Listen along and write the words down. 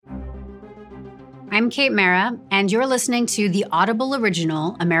I'm Kate Mara, and you're listening to the Audible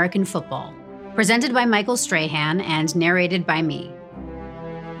original American Football, presented by Michael Strahan and narrated by me.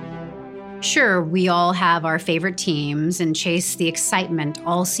 Sure, we all have our favorite teams and chase the excitement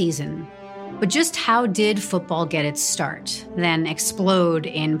all season. But just how did football get its start, then explode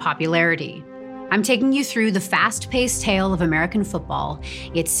in popularity? I'm taking you through the fast-paced tale of American football,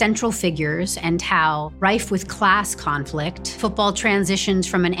 its central figures, and how, rife with class conflict, football transitions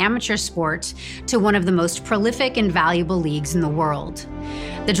from an amateur sport to one of the most prolific and valuable leagues in the world.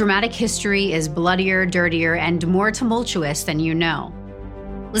 The dramatic history is bloodier, dirtier, and more tumultuous than you know.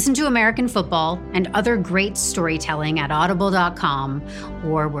 Listen to American Football and other great storytelling at audible.com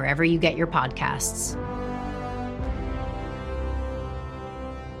or wherever you get your podcasts.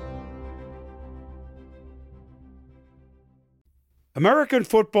 American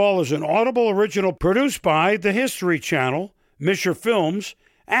Football is an Audible original produced by the History Channel, Misher Films,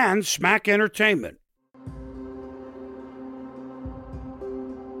 and Smack Entertainment.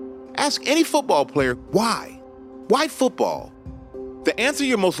 Ask any football player, why? Why football? The answer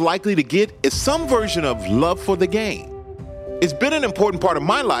you're most likely to get is some version of love for the game. It's been an important part of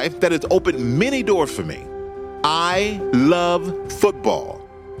my life that has opened many doors for me. I love football.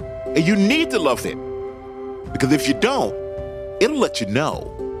 And you need to love it. Because if you don't, it'll let you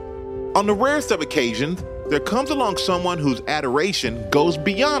know. On the rarest of occasions, there comes along someone whose adoration goes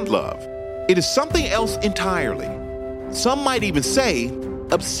beyond love. It is something else entirely. Some might even say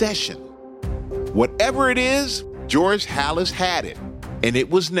obsession. Whatever it is, George Halas had it, and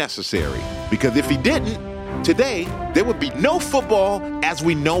it was necessary. Because if he didn't, today there would be no football as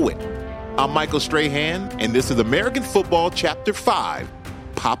we know it. I'm Michael Strahan, and this is American Football Chapter 5,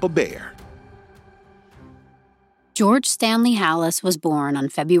 Papa Bear. George Stanley Halas was born on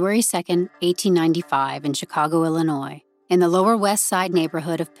February 2nd, 1895 in Chicago, Illinois, in the Lower West Side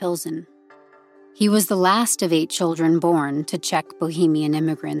neighborhood of Pilsen. He was the last of 8 children born to Czech Bohemian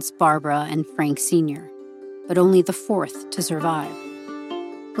immigrants Barbara and Frank Sr., but only the 4th to survive.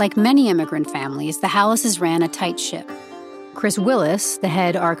 Like many immigrant families, the Halases ran a tight ship. Chris Willis, the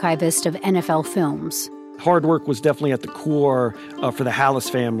head archivist of NFL Films. Hard work was definitely at the core for the Halas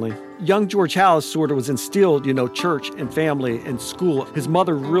family. Young George Halas sort of was instilled, church and family and school. His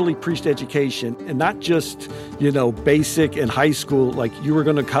mother really preached education, and not just, basic and high school, like you were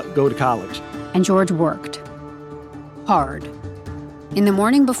going to go to college. And George worked hard. In the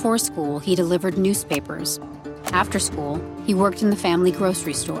morning before school, he delivered newspapers. After school, he worked in the family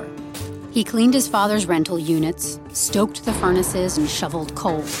grocery store. He cleaned his father's rental units, stoked the furnaces, and shoveled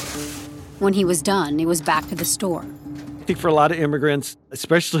coal. When he was done, it was back to the store. I think for a lot of immigrants,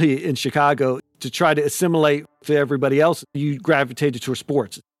 especially in Chicago, to try to assimilate to everybody else, you gravitated towards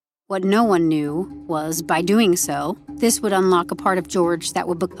sports. What no one knew was, by doing so, this would unlock a part of George that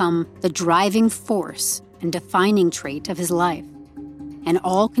would become the driving force and defining trait of his life. An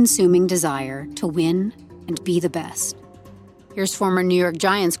all-consuming desire to win and be the best. Here's former New York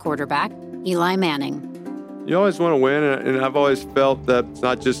Giants quarterback, Eli Manning. You always want to win, and I've always felt that it's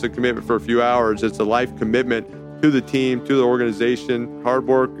not just a commitment for a few hours, it's a life commitment to the team, to the organization. Hard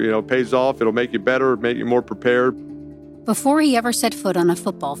work, pays off. It'll make you better, make you more prepared. Before he ever set foot on a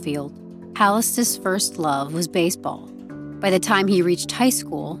football field, Halas' first love was baseball. By the time he reached high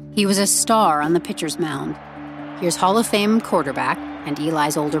school, he was a star on the pitcher's mound. Here's Hall of Fame quarterback and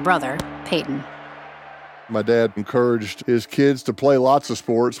Eli's older brother, Peyton. My dad encouraged his kids to play lots of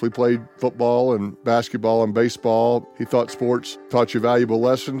sports. We played football and basketball and baseball. He thought sports taught you valuable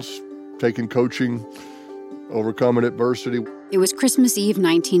lessons, taking coaching, overcoming adversity. It was Christmas Eve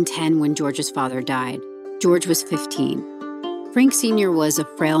 1910 when George's father died. George was 15. Frank Sr. was a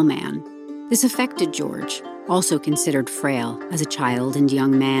frail man. This affected George, also considered frail as a child and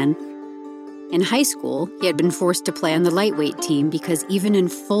young man. In high school, he had been forced to play on the lightweight team because even in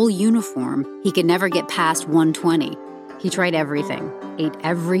full uniform, he could never get past 120. He tried everything, ate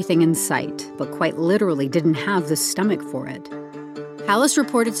everything in sight, but quite literally didn't have the stomach for it. Halas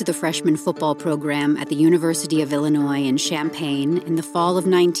reported to the freshman football program at the University of Illinois in Champaign in the fall of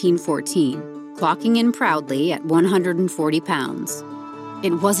 1914, clocking in proudly at 140 pounds.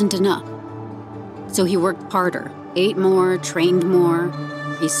 It wasn't enough. So he worked harder, ate more, trained more.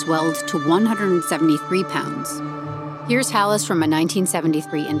 He swelled to 173 pounds. Here's Halas from a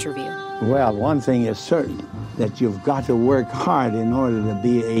 1973 interview. Well, one thing is certain, that you've got to work hard in order to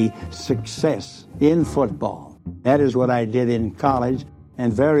be a success in football. That is what I did in college,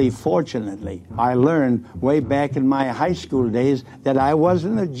 and very fortunately, I learned way back in my high school days that I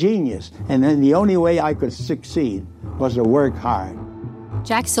wasn't a genius, and then the only way I could succeed was to work hard.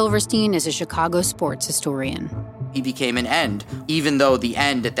 Jack Silverstein is a Chicago sports historian. he became an end, even though the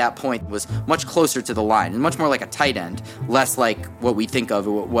end at that point was much closer to the line and much more like a tight end, less like what we think of,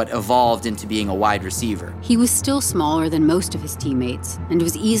 what evolved into being a wide receiver. He was still smaller than most of his teammates and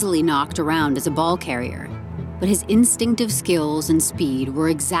was easily knocked around as a ball carrier. But his instinctive skills and speed were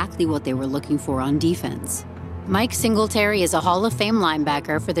exactly what they were looking for on defense. Mike Singletary is a Hall of Fame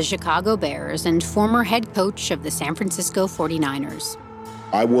linebacker for the Chicago Bears and former head coach of the San Francisco 49ers.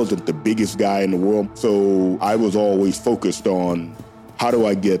 I wasn't the biggest guy in the world, so I was always focused on how do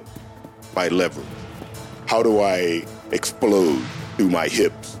I get my leverage? How do I explode through my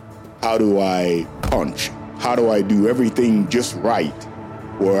hips? How do I punch? How do I do everything just right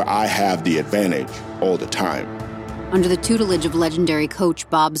where I have the advantage all the time? Under the tutelage of legendary coach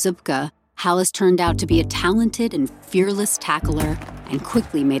Bob Zupka, Halas turned out to be a talented and fearless tackler and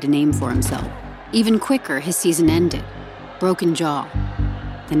quickly made a name for himself. Even quicker, his season ended. Broken jaw.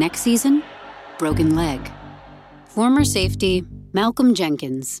 The next season, broken leg. Former safety Malcolm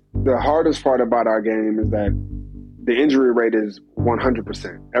Jenkins. The hardest part about our game is that the injury rate is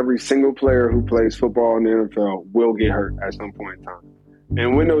 100%. Every single player who plays football in the NFL will get hurt at some point in time.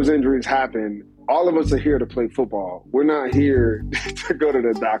 And when those injuries happen, all of us are here to play football. We're not here to go to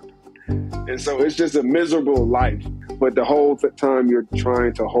the doctor. And so it's just a miserable life. But the whole time you're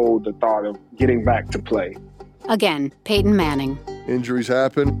trying to hold the thought of getting back to play. Again, Peyton Manning. Injuries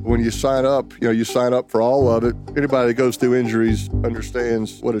happen. When you sign up, you sign up for all of it. Anybody that goes through injuries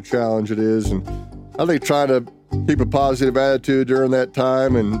understands what a challenge it is. And I think trying to keep a positive attitude during that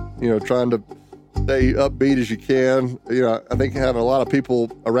time and, trying to stay upbeat as you can. I think having a lot of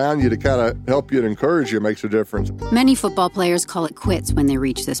people around you to kind of help you and encourage you makes a difference. Many football players call it quits when they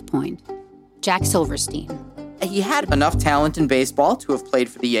reach this point. Jack Silverstein. He had enough talent in baseball to have played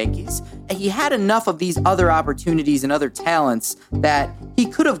for the Yankees. He had enough of these other opportunities and other talents that he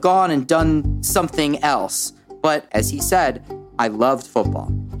could have gone and done something else. But as he said, I loved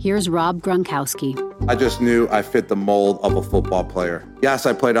football. Here's Rob Gronkowski. I just knew I fit the mold of a football player. Yes,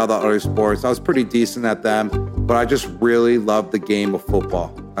 I played all the other sports. I was pretty decent at them, but I just really loved the game of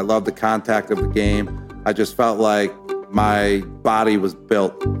football. I loved the contact of the game. I just felt like my body was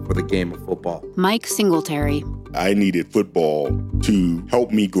built for the game of football. Mike Singletary. I needed football to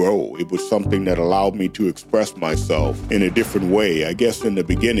help me grow. It was something that allowed me to express myself in a different way. I guess in the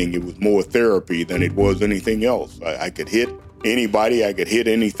beginning, it was more therapy than it was anything else. I could hit anybody, I could hit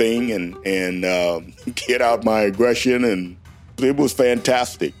anything and get out my aggression, and it was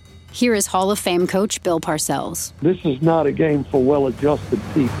fantastic. Here is Hall of Fame coach Bill Parcells. This is not a game for well-adjusted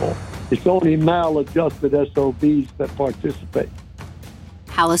people. It's only maladjusted SOBs that participate.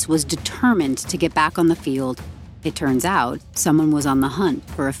 Halas was determined to get back on the field. It turns out someone was on the hunt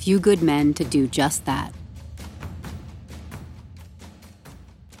for a few good men to do just that.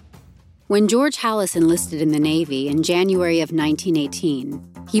 When George Halas enlisted in the Navy in January of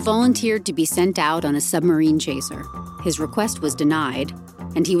 1918, he volunteered to be sent out on a submarine chaser. His request was denied,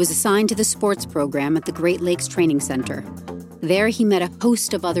 and he was assigned to the sports program at the Great Lakes Training Center. There he met a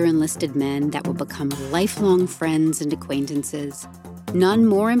host of other enlisted men that would become lifelong friends and acquaintances. None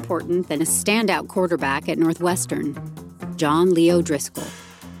more important than a standout quarterback at Northwestern, John Leo Driscoll,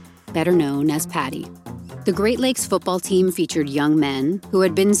 better known as Patty. The Great Lakes football team featured young men who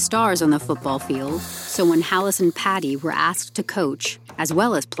had been stars on the football field, so when Halas and Patty were asked to coach, as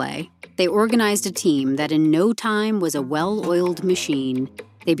well as play, they organized a team that in no time was a well-oiled machine.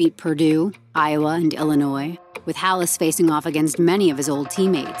 They beat Purdue, Iowa, and Illinois, with Halas facing off against many of his old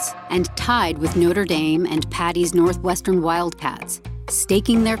teammates, and tied with Notre Dame and Patty's Northwestern Wildcats,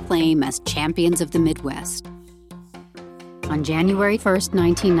 staking their claim as champions of the Midwest. On January 1st,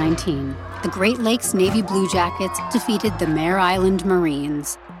 1919, the Great Lakes Navy Blue Jackets defeated the Mare Island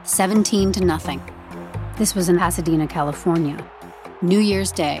Marines 17-0. This was in Pasadena, California. New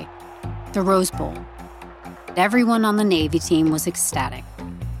Year's Day, the Rose Bowl. Everyone on the Navy team was ecstatic.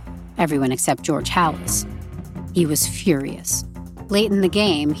 Everyone except George Halas. He was furious. Late in the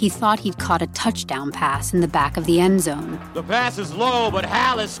game, he thought he'd caught a touchdown pass in the back of the end zone. The pass is low, but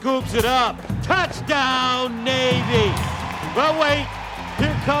Halas scoops it up. Touchdown, Navy! But wait,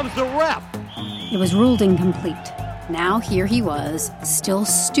 here comes the ref. It was ruled incomplete. Now here he was, still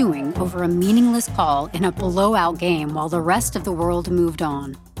stewing over a meaningless call in a blowout game while the rest of the world moved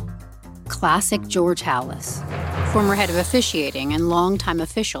on. Classic George Halas. Former head of officiating and longtime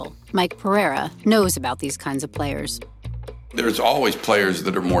official, Mike Pereira, knows about these kinds of players. There's always players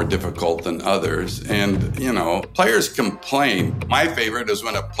that are more difficult than others. And, players complain. My favorite is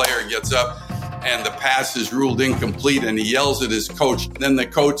when a player gets up and the pass is ruled incomplete and he yells at his coach. Then the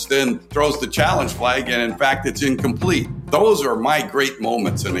coach then throws the challenge flag and, in fact, it's incomplete. Those are my great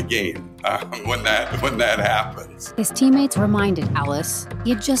moments in a game when that happens. His teammates reminded Halas he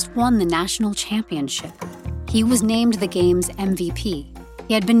had just won the national championship. He was named the game's MVP.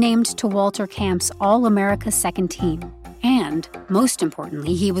 He had been named to Walter Camp's All-America second team. And, most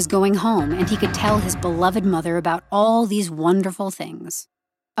importantly, he was going home and he could tell his beloved mother about all these wonderful things.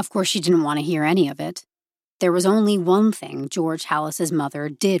 Of course, she didn't want to hear any of it. There was only one thing George Halas's mother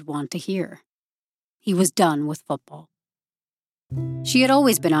did want to hear. He was done with football. She had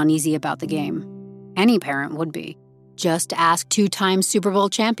always been uneasy about the game. Any parent would be. Just ask two-time Super Bowl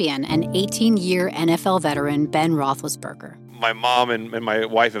champion and 18-year NFL veteran Ben Roethlisberger. My mom and my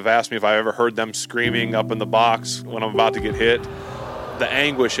wife have asked me if I ever heard them screaming up in the box when I'm about to get hit. The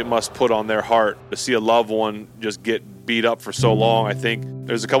anguish it must put on their heart to see a loved one just get beat up for so long. I think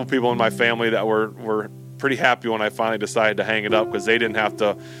there's a couple people in my family that were pretty happy when I finally decided to hang it up because they didn't have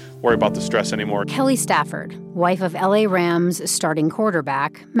to worry about the stress anymore. Kelly Stafford, wife of LA Rams starting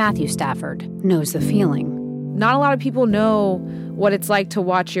quarterback Matthew Stafford, knows the feeling. Not a lot of people know what it's like to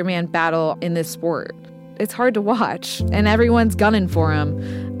watch your man battle in this sport. It's hard to watch, and everyone's gunning for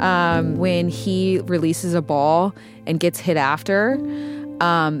him. When he releases a ball and gets hit after,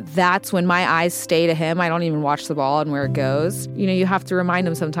 that's when my eyes stay to him. I don't even watch the ball and where it goes. You know, you have to remind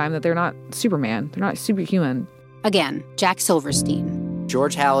them sometime that they're not Superman. They're not superhuman. Again, Jack Silverstein.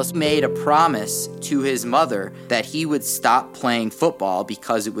 George Halas made a promise to his mother that he would stop playing football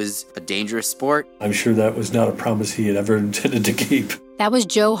because it was a dangerous sport. I'm sure that was not a promise he had ever intended to keep. That was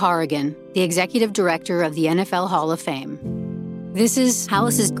Joe Horrigan, the executive director of the NFL Hall of Fame. This is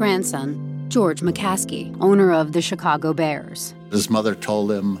Halas's grandson, George McCaskey, owner of the Chicago Bears. His mother told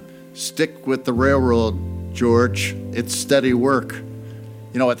him, "Stick with the railroad, George. It's steady work."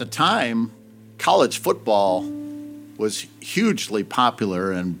 You know, at the time, college football was hugely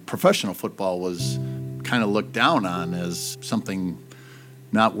popular and professional football was kind of looked down on as something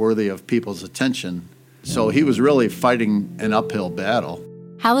not worthy of people's attention. So he was really fighting an uphill battle.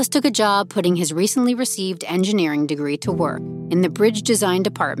 Halas took a job putting his recently received engineering degree to work in the bridge design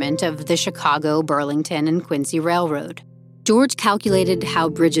department of the Chicago, Burlington, and Quincy Railroad. George calculated how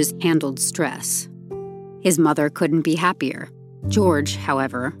bridges handled stress. His mother couldn't be happier. George,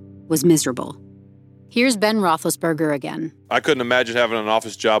 however, was miserable. Here's Ben Roethlisberger again. I couldn't imagine having an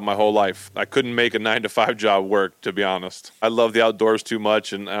office job my whole life. I couldn't make a 9-to-5 job work, to be honest. I love the outdoors too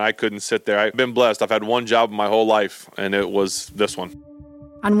much, and I couldn't sit there. I've been blessed. I've had one job my whole life, and it was this one.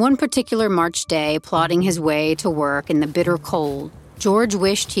 On one particular March day, plodding his way to work in the bitter cold, George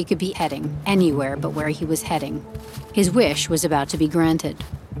wished he could be heading anywhere but where he was heading. His wish was about to be granted.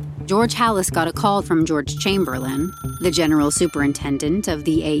 George Halas got a call from George Chamberlain, the general superintendent of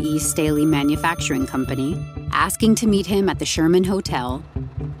the A.E. Staley Manufacturing Company, asking to meet him at the Sherman Hotel.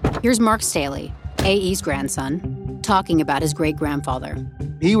 Here's Mark Staley, A.E.'s grandson, talking about his great-grandfather.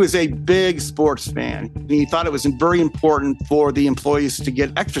 He was a big sports fan. He thought it was very important for the employees to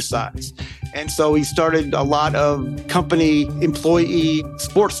get exercise. And so he started a lot of company employee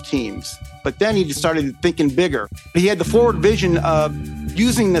sports teams. But then he just started thinking bigger. He had the forward vision of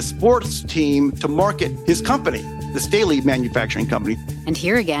using the sports team to market his company, the Staley Manufacturing Company. And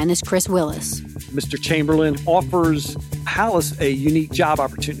here again is Chris Willis. Mr. Chamberlain offers Halas a unique job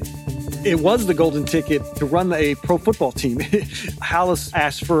opportunity. It was the golden ticket to run a pro football team. Halas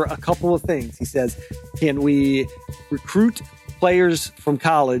asked for a couple of things. He says, can we recruit players from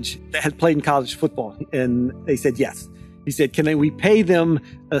college that had played in college football? And they said yes. He said, can we pay them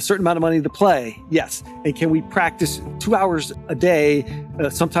a certain amount of money to play? Yes. And can we practice 2 hours a day,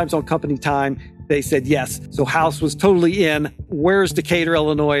 sometimes on company time? They said yes. So Halas was totally in. Where's Decatur,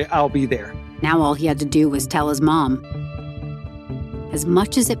 Illinois? I'll be there. Now all he had to do was tell his mom. As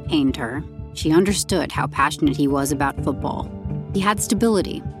much as it pained her, she understood how passionate he was about football. He had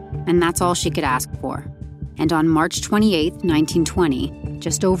stability, and that's all she could ask for. And on March 28, 1920,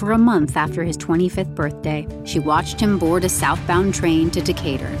 just over a month after his 25th birthday, she watched him board a southbound train to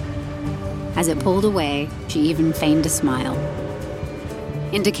Decatur. As it pulled away, she even feigned a smile.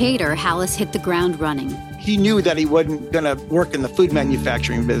 In Decatur, Halas hit the ground running. He knew that he wasn't going to work in the food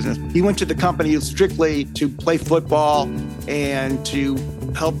manufacturing business. He went to the company strictly to play football and to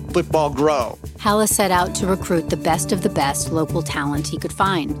help football grow. Halas set out to recruit the best of the best local talent he could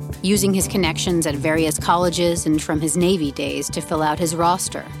find, using his connections at various colleges and from his Navy days to fill out his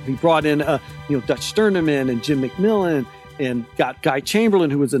roster. He brought in Dutch Sterneman and Jim McMillan and got Guy Chamberlain,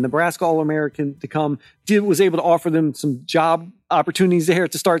 who was a Nebraska All-American, to come. Was able to offer them some job opportunities there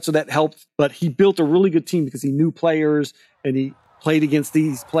to start, so that helped. But he built a really good team because he knew players and he played against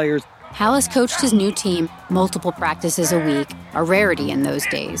these players. Halas coached his new team multiple practices a week, a rarity in those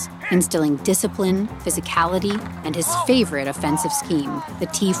days, instilling discipline, physicality, and his favorite offensive scheme, the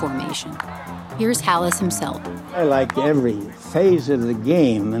T formation. Here's Halas himself. I liked every phase of the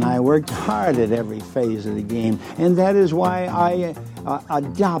game, and I worked hard at every phase of the game. And that is why I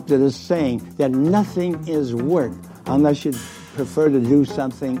adopted a saying that nothing is work unless you prefer to do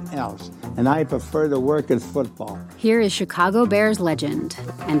something else. And I prefer to work at football. Here is Chicago Bears legend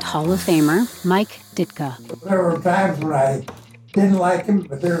and Hall of Famer Mike Ditka. There were times when I didn't like him,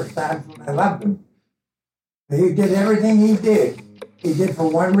 but there were times when I loved him. He did everything he did for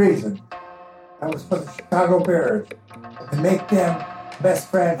one reason. That was for the Chicago Bears, to make them the best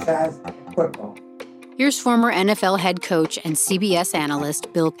franchise in football. Here's former NFL head coach and CBS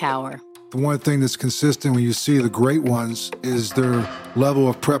analyst Bill Cowher. The one thing that's consistent when you see the great ones is their level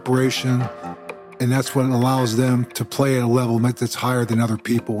of preparation, and that's what allows them to play at a level that's higher than other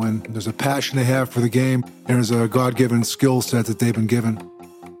people. And there's a passion they have for the game, and there's a God-given skill set that they've been given.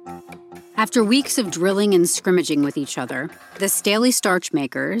 After weeks of drilling and scrimmaging with each other, the Staley Starch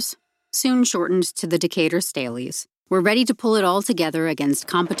Makers, soon shortened to the Decatur Staleys, were ready to pull it all together against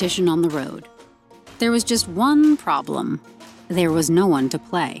competition on the road. There was just one problem. There was no one to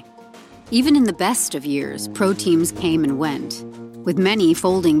play. Even in the best of years, pro teams came and went, with many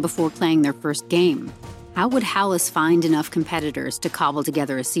folding before playing their first game. How would Halas find enough competitors to cobble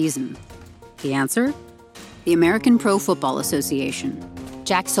together a season? The answer? The American Pro Football Association.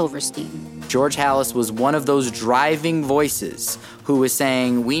 Jack Silverstein. George Halas was one of those driving voices who was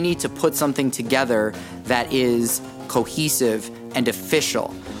saying, we need to put something together that is cohesive and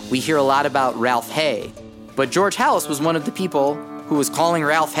official. We hear a lot about Ralph Hay, but George Halas was one of the people who was calling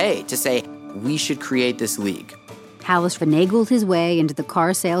Ralph Hay to say, we should create this league. Halas finagled his way into the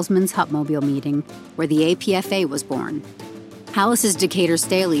car salesman's Hupmobile meeting where the APFA was born. Halas's Decatur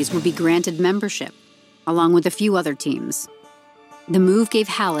Staleys would be granted membership, along with a few other teams. The move gave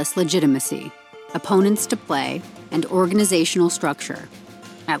Halas legitimacy, opponents to play, and organizational structure,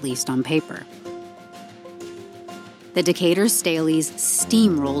 at least on paper. The Decatur Staleys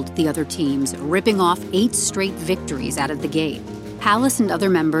steamrolled the other teams, ripping off 8 straight victories out of the gate. Halas and other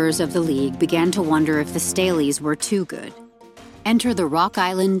members of the league began to wonder if the Staleys were too good. Enter the Rock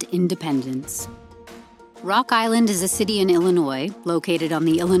Island Independents. Rock Island is a city in Illinois, located on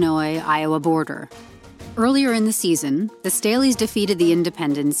the Illinois-Iowa border. Earlier in the season, the Staleys defeated the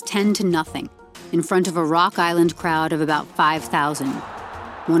Independents 10-0 in front of a Rock Island crowd of about 5,000,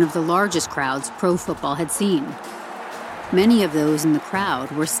 one of the largest crowds pro football had seen. Many of those in the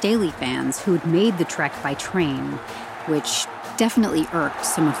crowd were Staley fans who'd made the trek by train, which definitely irked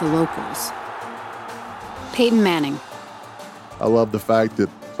some of the locals. Peyton Manning. I love the fact that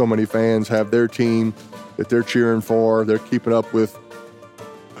so many fans have their team that they're cheering for. They're keeping up with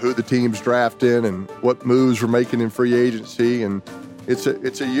who the team's drafting and what moves we're making in free agency. And it's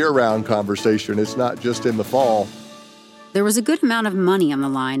a year-round conversation. It's not just in the fall. There was a good amount of money on the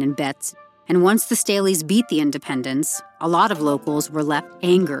line in bets, and once the Staleys beat the Independents, a lot of locals were left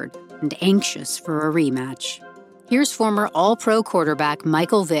angered and anxious for a rematch. Here's former All-Pro quarterback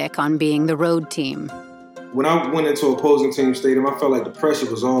Michael Vick on being the road team. When I went into opposing team stadium, I felt like the pressure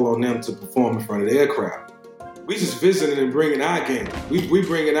was all on them to perform in front of their crowd. We just visiting and bringing our game. We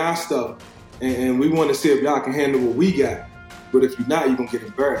bringing our stuff, and we want to see if y'all can handle what we got. But if you're not, you're going to get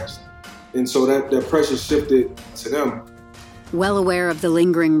embarrassed. And so that pressure shifted to them. Well aware of the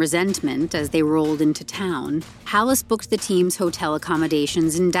lingering resentment as they rolled into town, Halas booked the team's hotel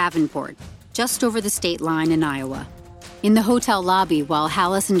accommodations in Davenport, just over the state line in Iowa. In the hotel lobby, while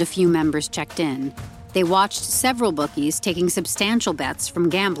Halas and a few members checked in, they watched several bookies taking substantial bets from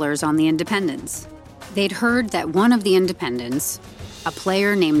gamblers on the Independents. They'd heard that one of the Independents, a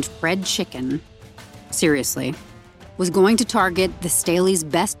player named Fred Chicken, seriously, was going to target the Staley's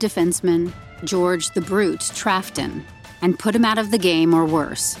best defenseman, George the Brute Trafton, and put him out of the game or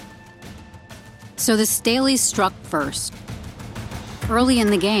worse. So the Staleys struck first. Early in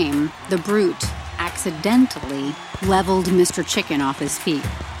the game, the Brute accidentally leveled Mr. Chicken off his feet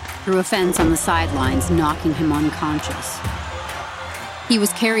through a fence on the sidelines, knocking him unconscious. He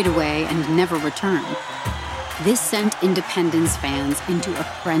was carried away and never returned. This sent Independence fans into a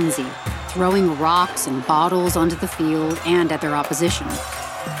frenzy, throwing rocks and bottles onto the field and at their opposition.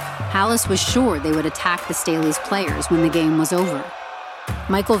 Halas was sure they would attack the Staley's players when the game was over.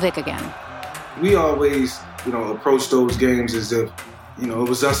 Michael Vick again. We always, approach those games as if, it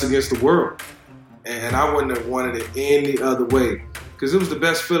was us against the world. And I wouldn't have wanted it any other way. Because it was the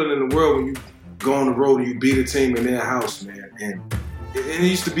best feeling in the world when you go on the road and you beat a team in their house, man. And it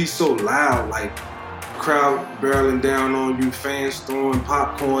used to be so loud, like crowd barreling down on you, fans throwing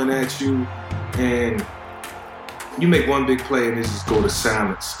popcorn at you, and you make one big play and it just go to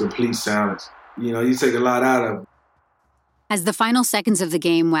silence, complete silence. You know, you take a lot out of it. As the final seconds of the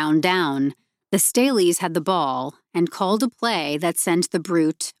game wound down, the Staleys had the ball and called a play that sent the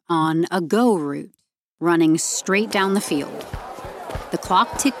Brute on a go route, running straight down the field. The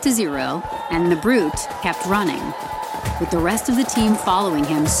clock ticked to 0, and the Brute kept running, with the rest of the team following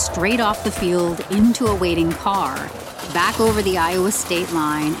him straight off the field into a waiting car, back over the Iowa state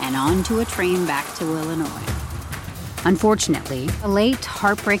line and onto a train back to Illinois. Unfortunately, a late,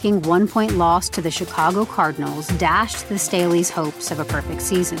 heartbreaking one-point loss to the Chicago Cardinals dashed the Staleys' hopes of a perfect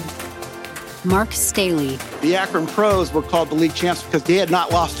season. Mark Staley. The Akron Pros were called the league champs because they had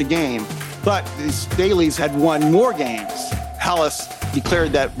not lost a game, but the Staleys had won more games. Halas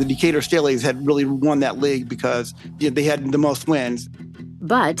declared that the Decatur Staleys had really won that league because they had the most wins.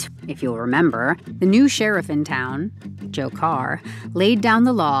 But, if you'll remember, the new sheriff in town, Joe Carr, laid down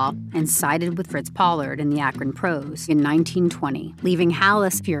the law and sided with Fritz Pollard in the Akron Pros in 1920, leaving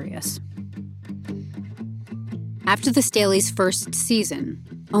Halas furious. After the Staleys' first season,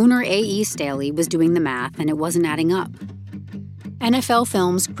 owner A.E. Staley was doing the math and it wasn't adding up. NFL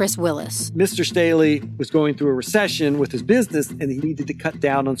Films' Chris Willis. Mr. Staley was going through a recession with his business, and he needed to cut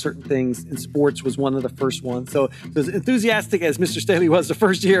down on certain things, and sports was one of the first ones. So as enthusiastic as Mr. Staley was the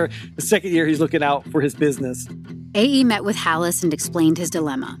first year, the second year he's looking out for his business. A.E. met with Halas and explained his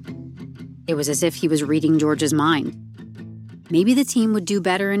dilemma. It was as if he was reading George's mind. Maybe the team would do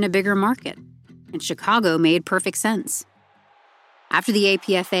better in a bigger market, and Chicago made perfect sense. After the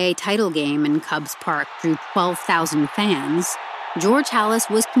APFA title game in Cubs Park drew 12,000 fans, George Halas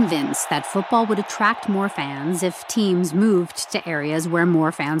was convinced that football would attract more fans if teams moved to areas where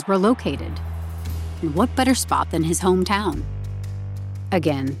more fans were located. And what better spot than his hometown?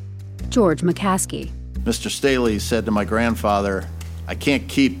 Again, George McCaskey. Mr. Staley said to my grandfather, I can't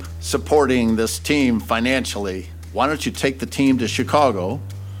keep supporting this team financially. Why don't you take the team to Chicago,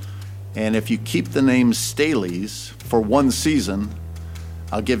 and if you keep the name Staley's for one season,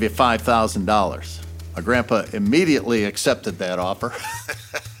 I'll give you $5,000. My grandpa immediately accepted that offer.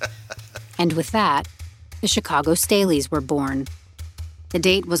 And with that, the Chicago Staleys were born. The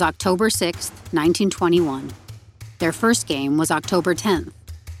date was October 6th, 1921. Their first game was October 10th.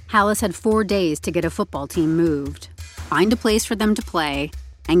 Halas had 4 days to get a football team moved, find a place for them to play,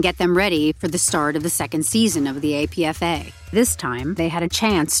 and get them ready for the start of the second season of the APFA. This time, they had a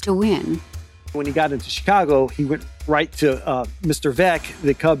chance to win. When he got into Chicago, he went right to Mr. Veck,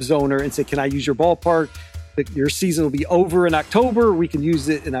 the Cubs owner, and said, can I use your ballpark? Your season will be over in October. We can use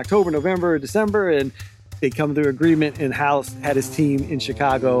it in October, November, December. And they come to an agreement, and Halas had his team in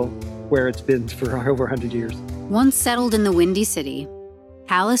Chicago, where it's been for over 100 years. Once settled in the Windy City,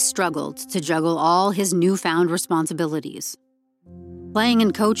 Halas struggled to juggle all his newfound responsibilities. Playing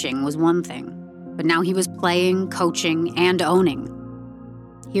and coaching was one thing, but now he was playing, coaching, and owning.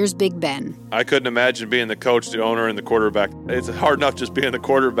 Here's Big Ben. I couldn't imagine being the coach, the owner, and the quarterback. It's hard enough just being the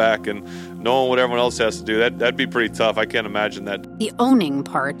quarterback and knowing what everyone else has to do. That'd be pretty tough. I can't imagine that. The owning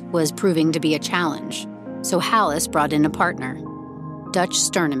part was proving to be a challenge, so Halas brought in a partner, Dutch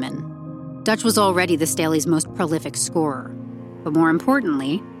Sterneman. Dutch was already the Staleys' most prolific scorer, but more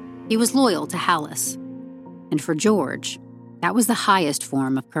importantly, he was loyal to Halas. And for George, that was the highest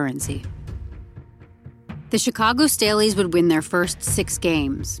form of currency. The Chicago Staleys would win their first 6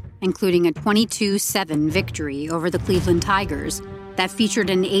 games, including a 22-7 victory over the Cleveland Tigers that featured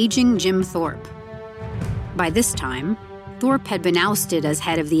an aging Jim Thorpe. By this time, Thorpe had been ousted as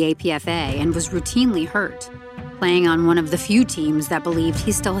head of the APFA and was routinely hurt, playing on one of the few teams that believed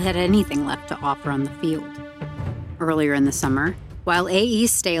he still had anything left to offer on the field. Earlier in the summer, while A.E.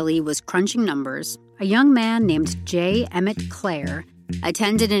 Staley was crunching numbers, a young man named J. Emmett Clare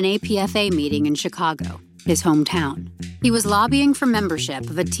attended an APFA meeting in Chicago, his hometown. He was lobbying for membership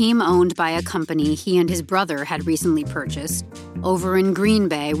of a team owned by a company he and his brother had recently purchased over in Green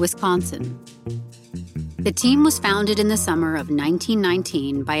Bay, Wisconsin. The team was founded in the summer of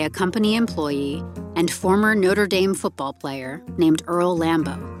 1919 by a company employee and former Notre Dame football player named Earl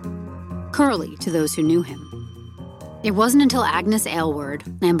Lambeau. Curly to those who knew him. It wasn't until Agnes Aylward,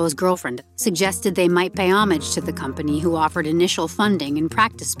 Lambeau's girlfriend, suggested they might pay homage to the company who offered initial funding and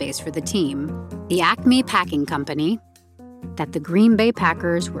practice space for the team, the Acme Packing Company, that the Green Bay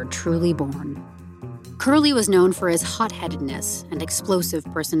Packers were truly born. Curly was known for his hot-headedness and explosive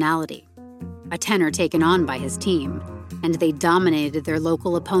personality, a tenor taken on by his team, and they dominated their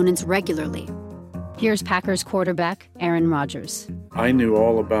local opponents regularly. Here's Packers quarterback Aaron Rodgers. I knew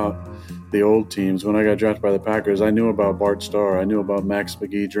all about the old teams. When I got drafted by the Packers, I knew about Bart Starr. I knew about Max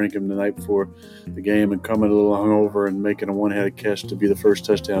McGee drinking the night before the game and coming a little hungover and making a one-handed catch to be the first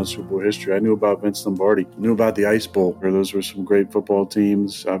touchdown in Super Bowl history. I knew about Vince Lombardi. I knew about the Ice Bowl. Those were some great football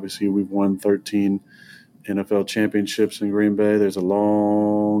teams. Obviously, we've won 13 NFL championships in Green Bay. There's a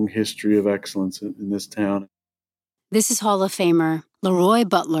long history of excellence in this town. This is Hall of Famer Leroy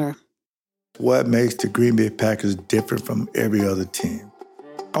Butler. What makes the Green Bay Packers different from every other team?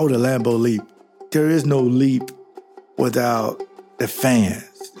 Oh, the Lambeau Leap. There is no leap without the fans.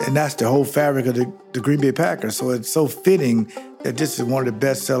 And that's the whole fabric of the Green Bay Packers. So it's so fitting that this is one of the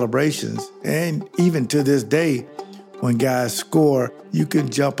best celebrations. And even to this day, when guys score, you can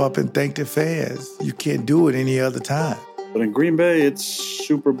jump up and thank the fans. You can't do it any other time. But in Green Bay, it's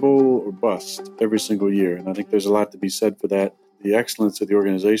Super Bowl or bust every single year. And I think there's a lot to be said for that. The excellence of the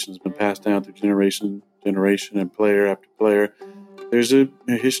organization has been passed down through generation and player after player. There's a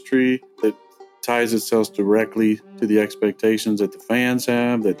history that ties itself directly to the expectations that the fans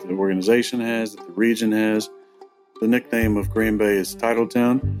have, that the organization has, that the region has. The nickname of Green Bay is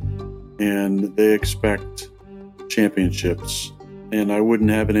Titletown, and they expect championships. And I wouldn't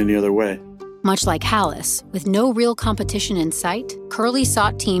have it any other way. Much like Halas, with no real competition in sight, Curley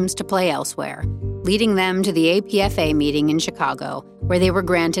sought teams to play elsewhere, leading them to the APFA meeting in Chicago, where they were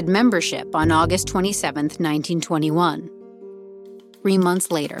granted membership on August 27, 1921. 3 months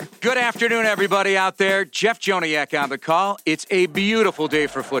later. Good afternoon, everybody out there. Jeff Joniak on the call. It's a beautiful day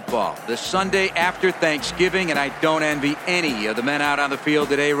for football. The Sunday after Thanksgiving, and I don't envy any of the men out on the field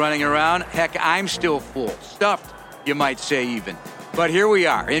today running around. Heck, I'm still full. Stuffed, you might say even. But here we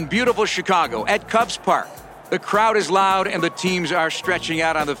are in beautiful Chicago at Cubs Park. The crowd is loud and the teams are stretching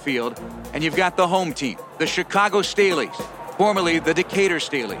out on the field. And you've got the home team, the Chicago Staleys, formerly the Decatur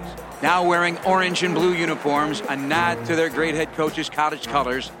Staleys, now wearing orange and blue uniforms, a nod to their great head coach's college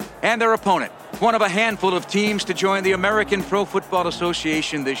colors, and their opponent, one of a handful of teams to join the American Pro Football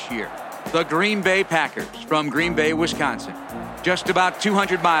Association this year, the Green Bay Packers from Green Bay, Wisconsin. Just about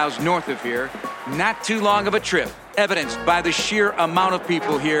 200 miles north of here, not too long of a trip, evidenced by the sheer amount of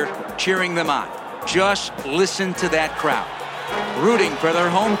people here cheering them on. Just listen to that crowd, rooting for their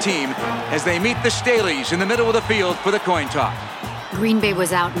home team as they meet the Staleys in the middle of the field for the coin toss. Green Bay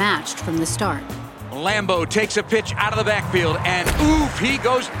was outmatched from the start. Lambeau takes a pitch out of the backfield, and oof, he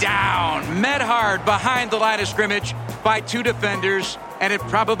goes down. Met hard behind the line of scrimmage by two defenders, and it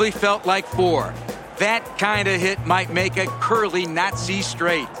probably felt like four. That kind of hit might make a Curly not see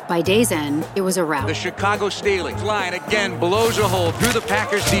straight. By day's end, it was a rout. The Chicago Staleys line again blows a hole through the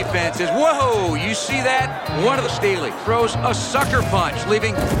Packers defense. Whoa, you see that? One of the Staleys throws a sucker punch,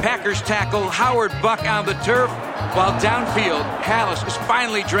 leaving Packers tackle Howard Buck on the turf, while downfield, Halas is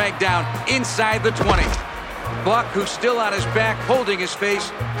finally dragged down inside the 20. Buck, who's still on his back, holding his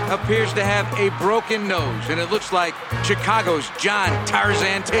face, appears to have a broken nose, and it looks like Chicago's John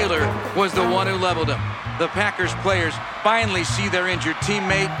Tarzan Taylor was the one who leveled him. The Packers players finally see their injured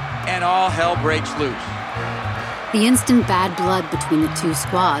teammate, and all hell breaks loose. The instant bad blood between the two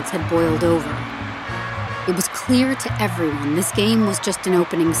squads had boiled over. It was clear to everyone this game was just an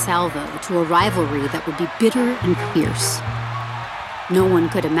opening salvo to a rivalry that would be bitter and fierce. No one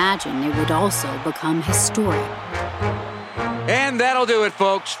could imagine it would also become historic. And that'll do it,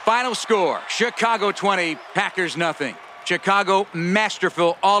 folks. Final score, Chicago 20, Packers nothing. Chicago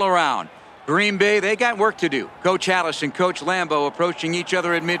masterful all around. Green Bay, they got work to do. Coach Halas and Coach Lambeau approaching each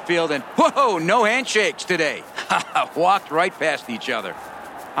other at midfield, and whoa, no handshakes today. Walked right past each other.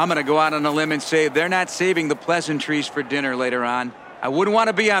 I'm going to go out on a limb and say they're not saving the pleasantries for dinner later on. I wouldn't want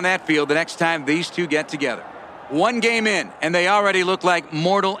to be on that field the next time these two get together. One game in, and they already look like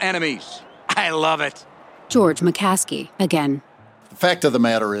mortal enemies. I love it. George McCaskey, again. The fact of the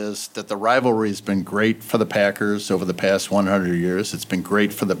matter is that the rivalry has been great for the Packers over the past 100 years. It's been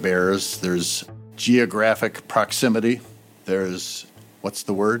great for the Bears. There's geographic proximity. There's,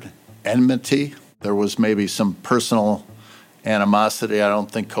 enmity. There was maybe some personal animosity. I don't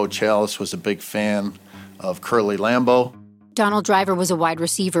think Coach Halas was a big fan of Curly Lambeau. Donald Driver was a wide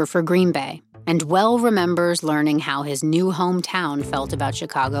receiver for Green Bay and well remembers learning how his new hometown felt about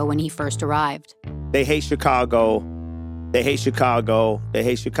Chicago when he first arrived. They hate Chicago. They hate Chicago. They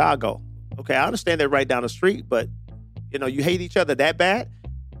hate Chicago. Okay, I understand they're right down the street, but, you hate each other that bad?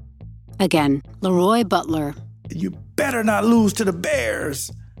 Again, Leroy Butler. You better not lose to the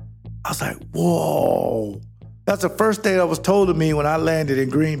Bears. I was like, whoa. That's the first thing that was told to me when I landed in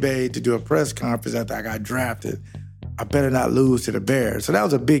Green Bay to do a press conference after I got drafted. I better not lose to the Bears. So that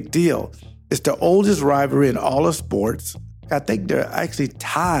was a big deal. It's the oldest rivalry in all of sports. I think they're actually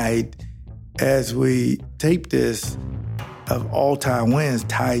tied as we tape this. of all-time wins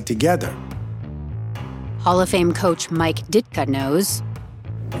tied together. Hall of Fame coach Mike Ditka knows.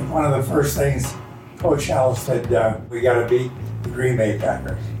 One of the first things Coach Halas said, we got to beat the Green Bay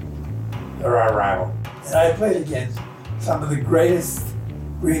Packers. They're our rival. And I played against some of the greatest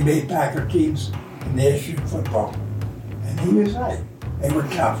Green Bay Packer teams in the history of football. And he was right. They were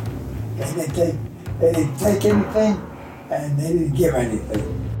tough. They didn't take anything, and they didn't give anything.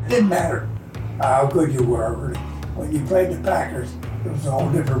 It didn't matter how good you were. When you played the Packers, it was a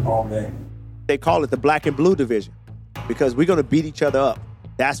whole different ball game. They call it the black and blue division because we're going to beat each other up.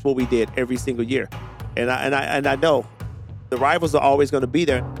 That's what we did every single year. And I know the rivals are always going to be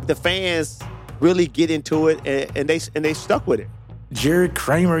there. The fans really get into it, and they stuck with it. Jerry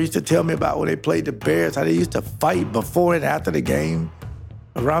Kramer used to tell me about when they played the Bears, how they used to fight before and after the game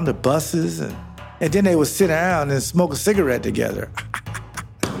around the buses, and then they would sit down and smoke a cigarette together.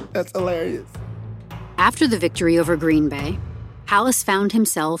 That's hilarious. After the victory over Green Bay, Halas found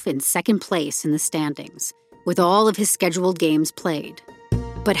himself in second place in the standings, with all of his scheduled games played.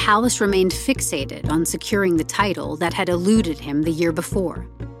 But Halas remained fixated on securing the title that had eluded him the year before.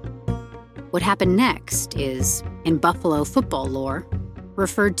 What happened next is, in Buffalo football lore,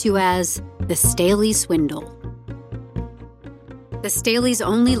 referred to as the Staley Swindle. The Staley's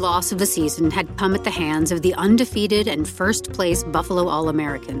only loss of the season had come at the hands of the undefeated and first-place Buffalo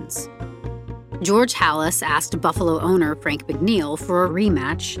All-Americans. George Halas asked Buffalo owner Frank McNeil for a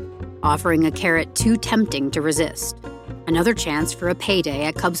rematch, offering a carrot too tempting to resist, another chance for a payday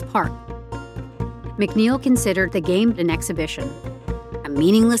at Cubs Park. McNeil considered the game an exhibition, a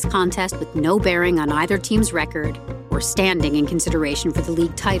meaningless contest with no bearing on either team's record or standing in consideration for the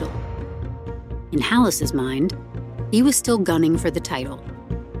league title. In Halas's mind, he was still gunning for the title,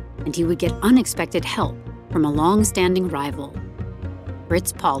 and he would get unexpected help from a long-standing rival,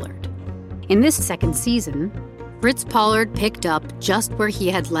 Fritz Pollard. In this second season, Fritz Pollard picked up just where he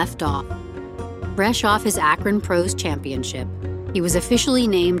had left off. Fresh off his Akron Pros championship, he was officially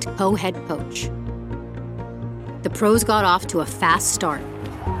named co-head coach. The Pros got off to a fast start,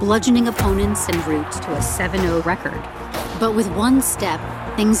 bludgeoning opponents en route to a 7-0 record. But with one step,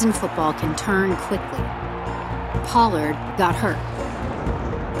 things in football can turn quickly. Pollard got hurt.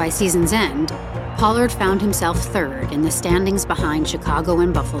 By season's end, Pollard found himself third in the standings behind Chicago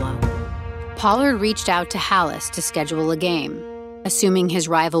and Buffalo. Pollard reached out to Halas to schedule a game, assuming his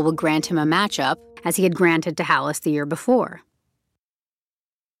rival would grant him a matchup as he had granted to Halas the year before.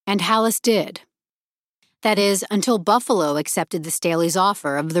 And Halas did. That is, until Buffalo accepted the Staley's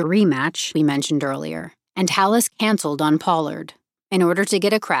offer of the rematch we mentioned earlier, and Halas canceled on Pollard in order to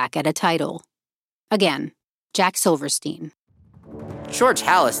get a crack at a title. Again, Jack Silverstein. George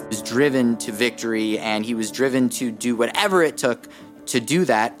Halas was driven to victory, and he was driven to do whatever it took to do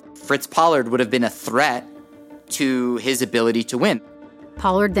that. Fritz Pollard would have been a threat to his ability to win.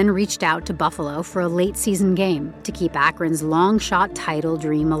 Pollard then reached out to Buffalo for a late-season game to keep Akron's long-shot title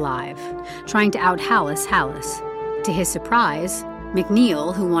dream alive, trying to out Halas. To his surprise,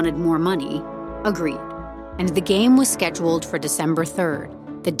 McNeil, who wanted more money, agreed, and the game was scheduled for December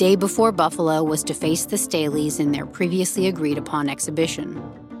 3rd, the day before Buffalo was to face the Staleys in their previously agreed-upon exhibition.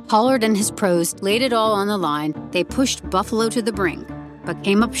 Pollard and his pros laid it all on the line. They pushed Buffalo to the brink, but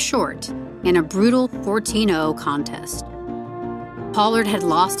came up short in a brutal 14-0 contest. Pollard had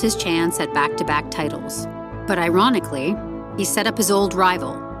lost his chance at back-to-back titles, but ironically, he set up his old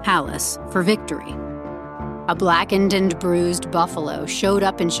rival, Halas, for victory. A blackened and bruised Buffalo showed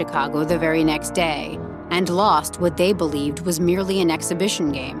up in Chicago the very next day and lost what they believed was merely an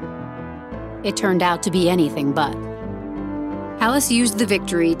exhibition game. It turned out to be anything but. Halas used the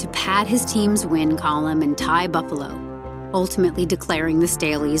victory to pad his team's win column and tie Buffalo, ultimately declaring the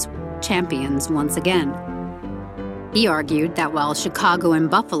Staleys champions once again. He argued that while Chicago and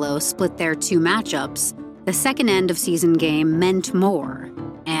Buffalo split their two matchups, the second end-of-season game meant more,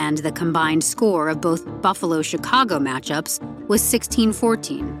 and the combined score of both Buffalo-Chicago matchups was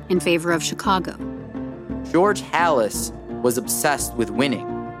 16-14 in favor of Chicago. George Halas was obsessed with winning.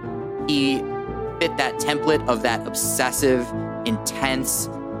 He fit that template of that obsessive, intense,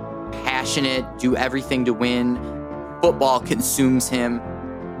 passionate, do everything to win. Football consumes him.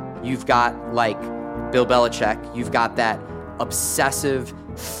 You've got, like Bill Belichick, you've got that obsessive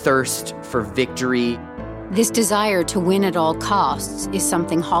thirst for victory. This desire to win at all costs is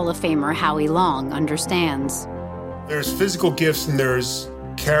something Hall of Famer Howie Long understands. There's physical gifts and there's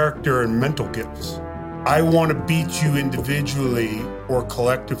character and mental gifts. I want to beat you individually or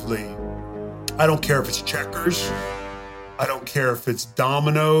collectively. I don't care if it's checkers. I don't care if it's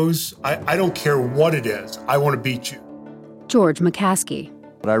dominoes. I don't care what it is. I want to beat you. George McCaskey.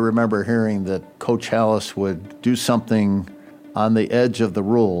 But I remember hearing that Coach Halas would do something on the edge of the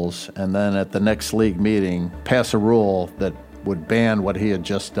rules, and then at the next league meeting, pass a rule that would ban what he had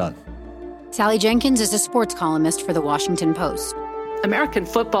just done. Sally Jenkins is a sports columnist for The Washington Post. American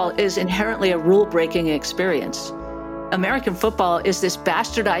football is inherently a rule-breaking experience. American football is this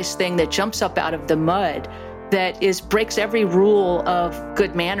bastardized thing that jumps up out of the mud that breaks every rule of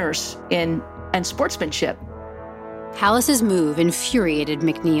good manners and sportsmanship. Halas's move infuriated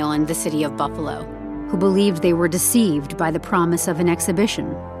McNeil and the city of Buffalo, who believed they were deceived by the promise of an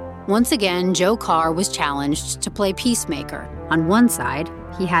exhibition. Once again, Joe Carr was challenged to play peacemaker. On one side,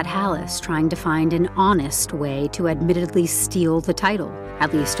 he had Halas trying to find an honest way to admittedly steal the title,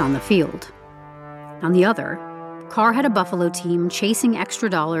 at least on the field. On the other, Carr had a Buffalo team chasing extra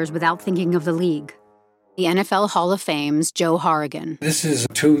dollars without thinking of the league. The NFL Hall of Fame's Joe Horrigan. This is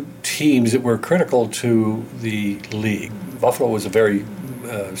two teams that were critical to the league. Buffalo was a very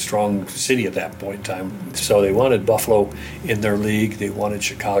strong city at that point in time. So they wanted Buffalo in their league. They wanted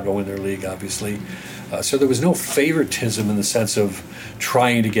Chicago in their league, obviously. So there was no favoritism in the sense of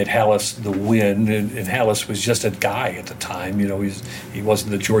trying to get Halas the win. And Halas was just a guy at the time. You know, he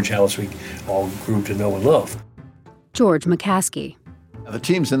wasn't the George Halas we all grew to know and love. George McCaskey. The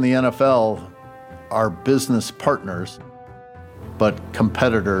teams in the NFL are business partners, but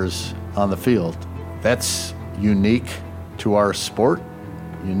competitors on the field. That's unique to our sport,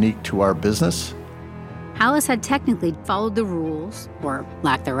 unique to our business. Halas had technically followed the rules, or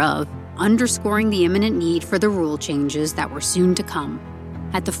lack thereof, underscoring the imminent need for the rule changes that were soon to come.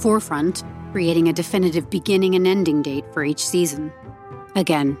 At the forefront, creating a definitive beginning and ending date for each season.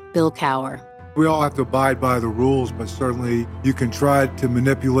 Again, Bill Cowher. We all have to abide by the rules, but certainly you can try to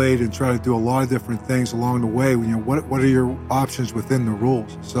manipulate and try to do a lot of different things along the way. You know, what are your options within the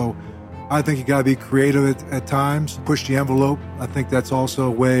rules? So I think you got to be creative at times, push the envelope. I think that's also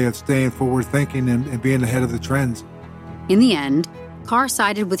a way of staying forward thinking and being ahead of the trends. In the end, Carr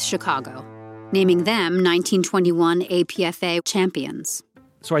sided with Chicago, naming them 1921 APFA champions.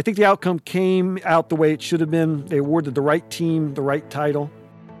 So I think the outcome came out the way it should have been. They awarded the right team the right title.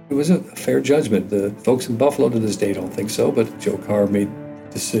 It was a fair judgment. The folks in Buffalo to this day don't think so, but Joe Carr made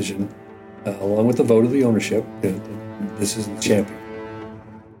the decision, along with the vote of the ownership, that this is the champion.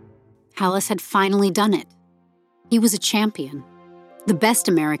 Halas had finally done it. He was a champion, the best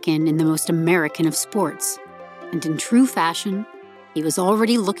American in the most American of sports. And in true fashion, he was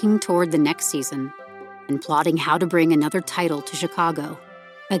already looking toward the next season and plotting how to bring another title to Chicago.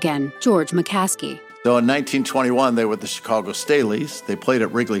 Again, George McCaskey. So in 1921, they were the Chicago Staleys. They played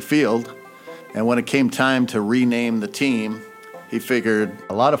at Wrigley Field. And when it came time to rename the team, he figured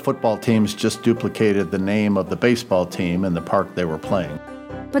a lot of football teams just duplicated the name of the baseball team in the park they were playing.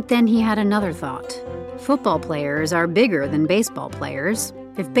 But then he had another thought. Football players are bigger than baseball players.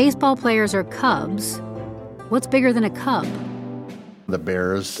 If baseball players are Cubs, what's bigger than a Cub? The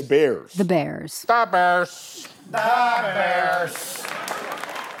Bears. The Bears. The Bears. The Bears. The Bears.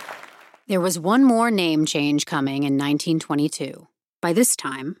 There was one more name change coming in 1922. By this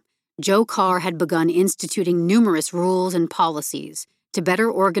time, Joe Carr had begun instituting numerous rules and policies to better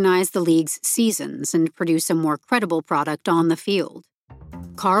organize the league's seasons and produce a more credible product on the field.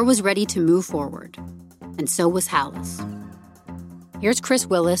 Carr was ready to move forward, and so was Halas. Here's Chris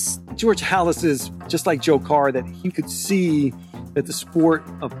Willis. George Halas is just like Joe Carr, that he could see that the sport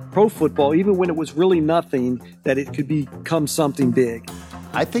of pro football, even when it was really nothing, that it could become something big.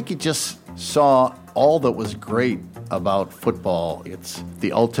 I think he just saw all that was great about football. It's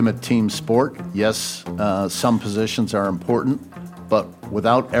the ultimate team sport. Yes, some positions are important, but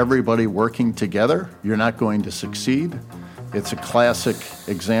without everybody working together, you're not going to succeed. It's a classic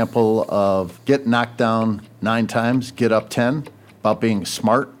example of get knocked down 9 times, get up 10, about being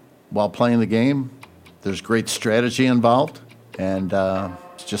smart while playing the game. There's great strategy involved, and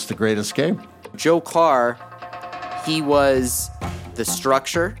it's just the greatest game. Joe Carr, he was the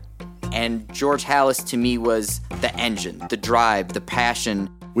structure, and George Halas to me was the engine, the drive, the passion.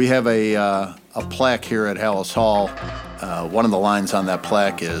 We have a plaque here at Halas Hall. One of the lines on that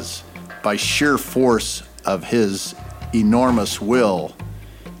plaque is, by sheer force of his enormous will,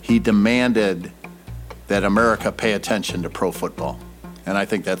 he demanded that America pay attention to pro football. And I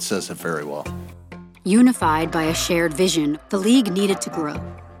think that says it very well. Unified by a shared vision, the league needed to grow.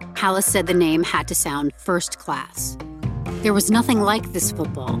 Halas said the name had to sound first class. There was nothing like this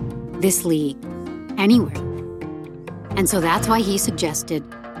football, this league, anywhere. And so that's why he suggested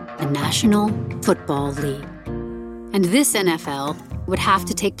the National Football League. And this NFL would have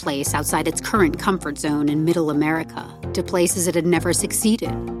to take place outside its current comfort zone in Middle America, to places it had never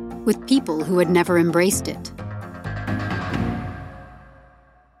succeeded, with people who had never embraced it.